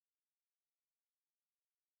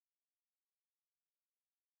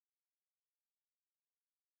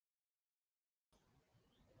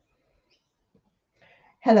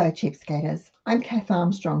Hello, Cheapskaters. I'm Kath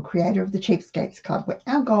Armstrong, creator of the Cheapskates Club, where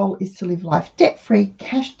our goal is to live life debt-free,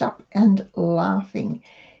 cashed up and laughing.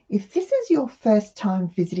 If this is your first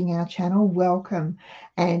time visiting our channel, welcome.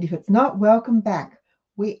 And if it's not, welcome back.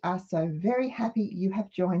 We are so very happy you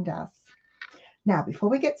have joined us. Now, before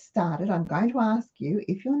we get started, I'm going to ask you,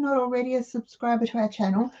 if you're not already a subscriber to our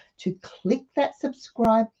channel, to click that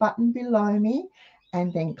subscribe button below me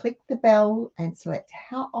and then click the bell and select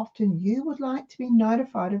how often you would like to be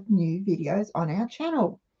notified of new videos on our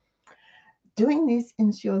channel. Doing this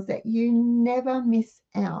ensures that you never miss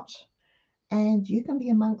out and you can be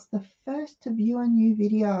amongst the first to view a new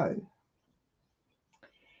video.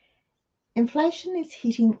 Inflation is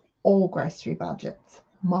hitting all grocery budgets.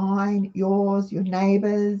 Mine, yours, your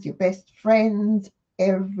neighbours, your best friends,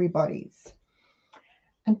 everybody's.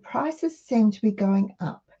 And prices seem to be going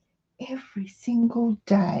up every single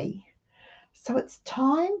day. So it's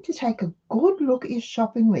time to take a good look at your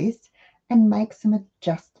shopping list and make some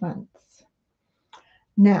adjustments.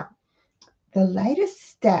 Now, the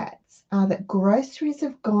latest stats are that groceries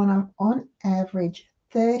have gone up on average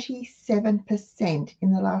 37%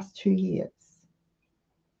 in the last 2 years.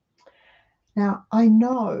 Now, I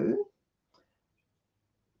know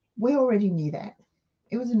we already knew that.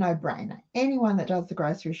 It was a no-brainer. Anyone that does the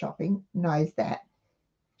grocery shopping knows that.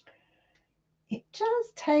 It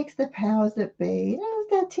just takes the powers that be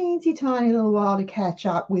just a teensy tiny little while to catch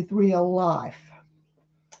up with real life.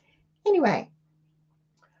 Anyway,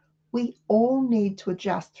 we all need to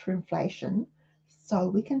adjust for inflation so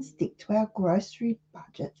we can stick to our grocery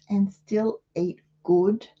budgets and still eat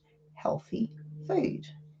good, healthy food.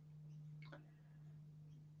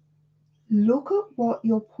 Look at what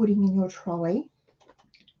you're putting in your trolley.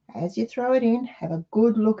 As you throw it in, have a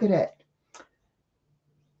good look at it.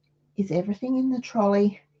 Is everything in the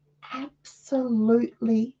trolley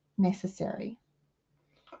absolutely necessary?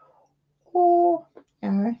 Or,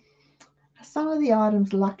 are some of the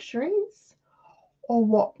items luxuries, or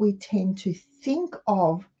what we tend to think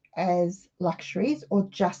of as luxuries or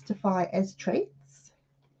justify as treats?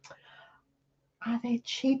 Are there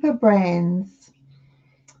cheaper brands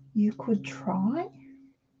you could try?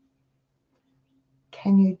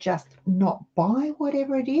 Can you just not buy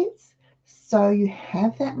whatever it is so you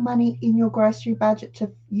have that money in your grocery budget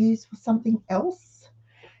to use for something else?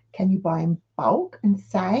 Can you buy in bulk and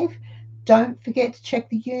save? Don't forget to check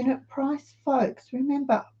the unit price, folks.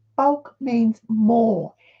 Remember, bulk means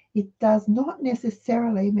more. It does not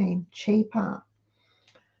necessarily mean cheaper.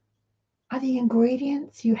 Are the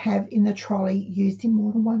ingredients you have in the trolley used in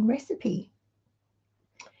more than one recipe?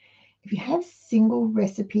 If you have single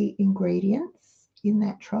recipe ingredients in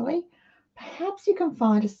that trolley, perhaps you can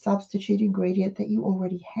find a substitute ingredient that you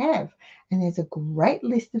already have. And there's a great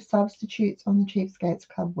list of substitutes on the Cheapskates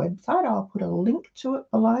Club website. I'll put a link to it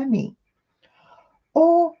below me.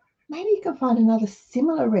 Or maybe you can find another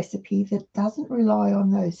similar recipe that doesn't rely on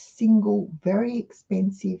those single, very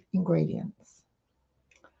expensive ingredients.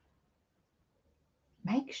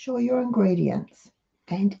 Make sure your ingredients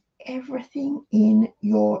and everything in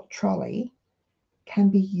your trolley can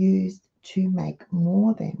be used to make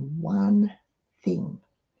more than one thing.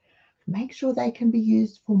 Make sure they can be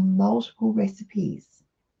used for multiple recipes.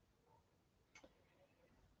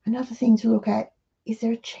 Another thing to look at, is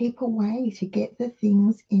there a cheaper way to get the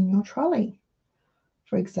things in your trolley?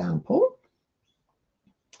 For example,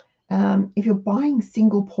 if you're buying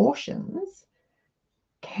single portions,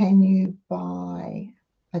 can you buy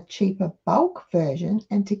a cheaper bulk version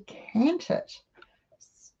and decant it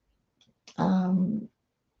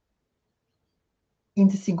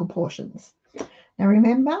into single portions? Now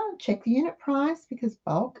remember, check the unit price because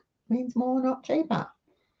bulk means more, not cheaper.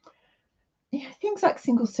 Things like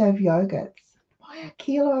single serve yogurts. Buy a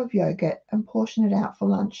kilo of yogurt and portion it out for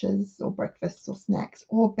lunches or breakfasts or snacks,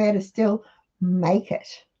 or better still, make it.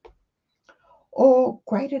 Or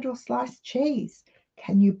grated or sliced cheese.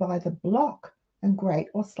 Can you buy the block and grate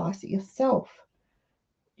or slice it yourself?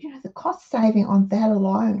 The cost saving on that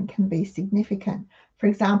alone can be significant. For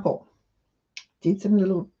example, did some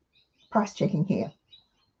little price checking here.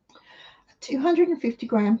 A 250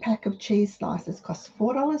 gram pack of cheese slices costs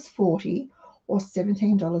 $4.40 or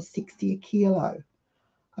 $17.60 a kilo.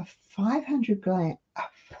 A 500 gram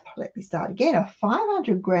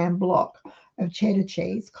block of cheddar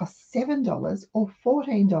cheese costs $7 or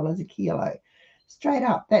 $14 a kilo. Straight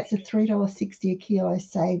up, that's a $3.60 a kilo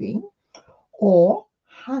saving, or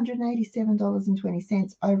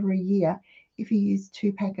 $187.20 over a year if you use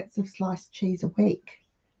 2 packets of sliced cheese a week.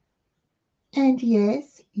 And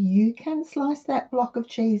yes, you can slice that block of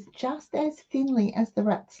cheese just as thinly as the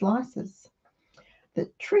wrapped slices. The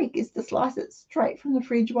trick is to slice it straight from the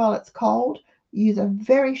fridge while it's cold. Use a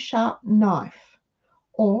very sharp knife,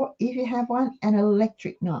 or if you have one, an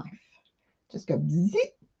electric knife. Just go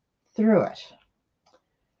zip through it.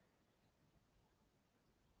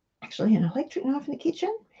 Actually, an electric knife in the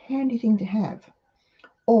kitchen, handy thing to have.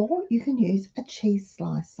 Or you can use a cheese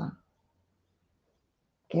slicer.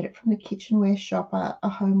 Get it from the kitchenware shop, a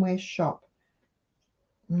homeware shop.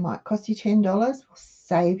 Might cost you $10, will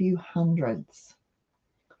save you hundreds.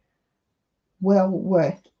 Well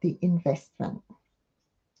worth the investment.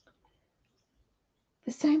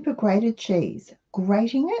 The same for grated cheese.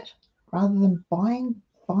 Grating it rather than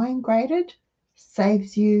buying grated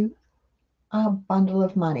saves you a bundle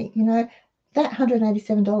of money. You know, that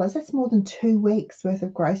 $187, that's more than 2 weeks worth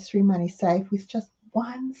of grocery money saved with just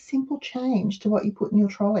one simple change to what you put in your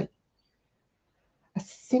trolley. A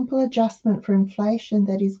simple adjustment for inflation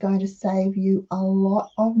that is going to save you a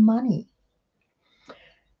lot of money.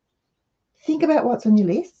 Think about what's on your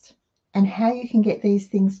list and how you can get these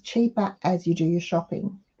things cheaper as you do your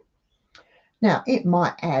shopping. Now, it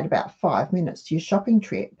might add about 5 minutes to your shopping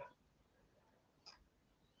trip,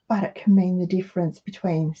 but it can mean the difference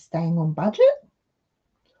between staying on budget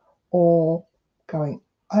or going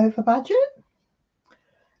over budget.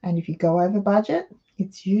 And if you go over budget,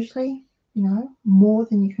 it's usually, more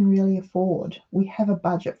than you can really afford. We have a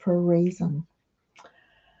budget for a reason.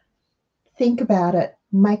 Think about it,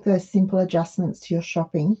 make those simple adjustments to your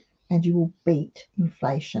shopping, and you will beat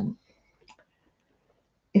inflation.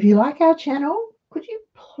 If you like our channel, could you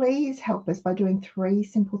please help us by doing 3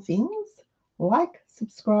 simple things? Like,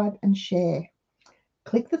 subscribe, and share.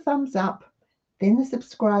 Click the thumbs up, then the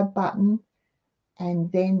subscribe button, and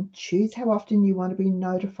then choose how often you want to be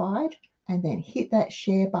notified, and then hit that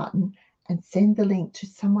share button and send the link to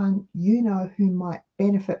someone you know who might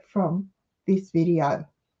benefit from this video.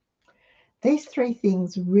 These 3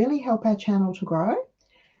 things really help our channel to grow,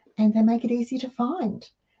 and they make it easy to find.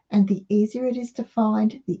 And the easier it is to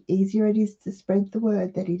find, the easier it is to spread the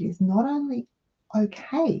word that it is not only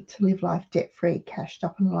okay to live life debt-free, cashed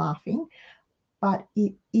up and laughing, but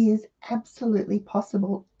it is absolutely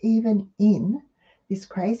possible even in this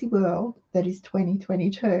crazy world that is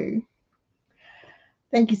 2022.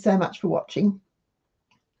 Thank you so much for watching.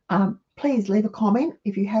 Please leave a comment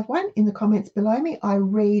if you have one in the comments below me. I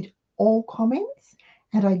read all comments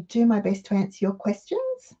and I do my best to answer your questions.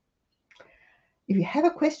 If you have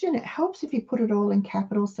a question, it helps if you put it all in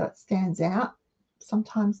capitals so it stands out.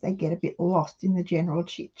 Sometimes they get a bit lost in the general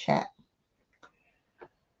chit chat.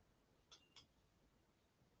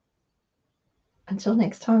 Until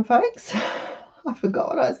next time, folks. I forgot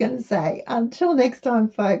what I was going to say. Until next time,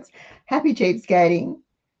 folks, happy cheapskating.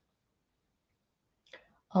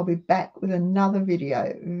 I'll be back with another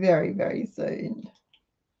video very, very soon.